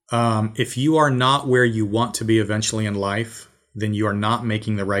 If you are not where you want to be eventually in life, then you are not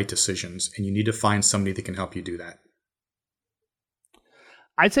making the right decisions, and you need to find somebody that can help you do that.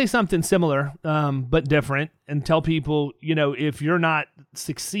 I'd say something similar, but different, and tell people, if you're not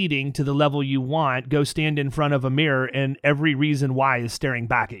succeeding to the level you want, go stand in front of a mirror, and every reason why is staring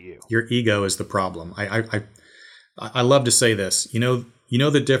back at you. Your ego is the problem. I love to say this. You know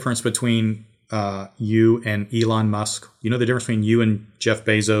the difference between you and Elon Musk? You know the difference between you and Jeff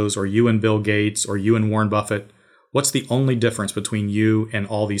Bezos, or you and Bill Gates, or you and Warren Buffett? What's the only difference between you and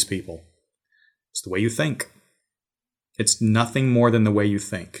all these people? It's the way you think. It's nothing more than the way you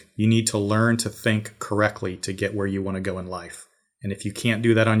think. You need to learn to think correctly to get where you want to go in life. And if you can't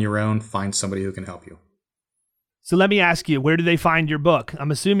do that on your own, find somebody who can help you. So let me ask you, where do they find your book?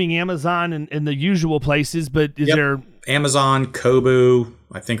 I'm assuming Amazon and the usual places, but is there... Amazon, Kobo,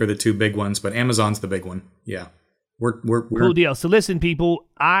 I think, are the two big ones, but Amazon's the big one. Yeah. We're cool deal. So listen, people,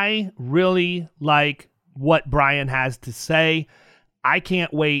 I really like what Brian has to say. I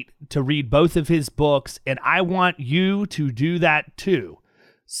can't wait to read both of his books, and I want you to do that too.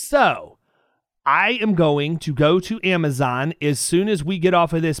 So I am going to go to Amazon as soon as we get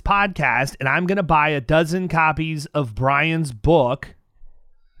off of this podcast, and I'm going to buy 12 copies of Brian's book.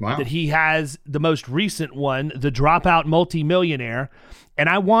 Wow. That he has, the most recent one, the Dropout Multi-Millionaire. And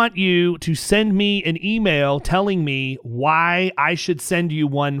I want you to send me an email telling me why I should send you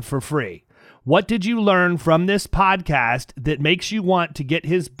one for free. What did you learn from this podcast that makes you want to get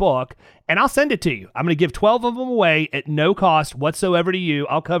his book? And I'll send it to you. I'm going to give 12 of them away at no cost whatsoever to you.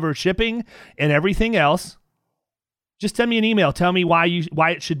 I'll cover shipping and everything else. Just send me an email. Tell me why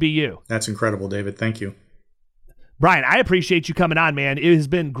it should be you. That's incredible, David. Thank you. Brian, I appreciate you coming on, man. It has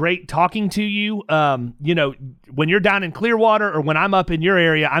been great talking to you. When you're down in Clearwater or when I'm up in your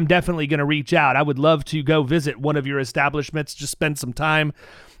area, I'm definitely going to reach out. I would love to go visit one of your establishments, just spend some time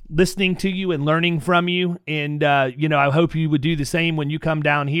listening to you and learning from you. And, I hope you would do the same when you come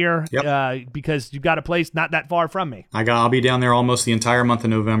down here. Yep. Because you've got a place not that far from me. I'll be down there almost the entire month of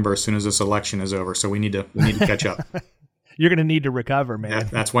November as soon as this election is over. So we need to catch up. You're going to need to recover, man.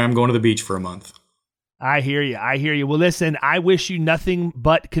 That's why I'm going to the beach for a month. I hear you. Well, listen, I wish you nothing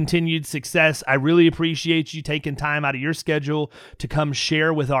but continued success. I really appreciate you taking time out of your schedule to come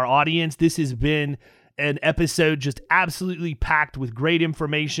share with our audience. This has been an episode just absolutely packed with great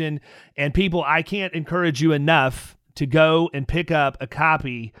information. And people, I can't encourage you enough to go and pick up a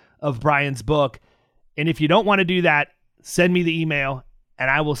copy of Brian's book. And if you don't want to do that, send me the email and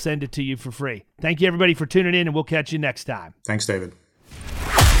I will send it to you for free. Thank you, everybody, for tuning in, and we'll catch you next time. Thanks, David.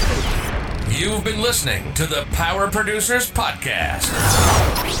 You've been listening to the Power Producers Podcast.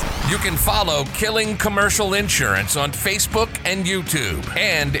 You can follow Killing Commercial Insurance on Facebook and YouTube.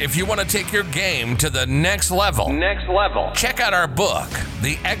 And if you want to take your game to the next level, check out our book,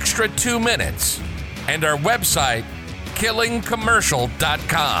 The Extra 2 Minutes, and our website,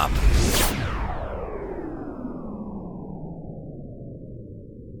 killingcommercial.com.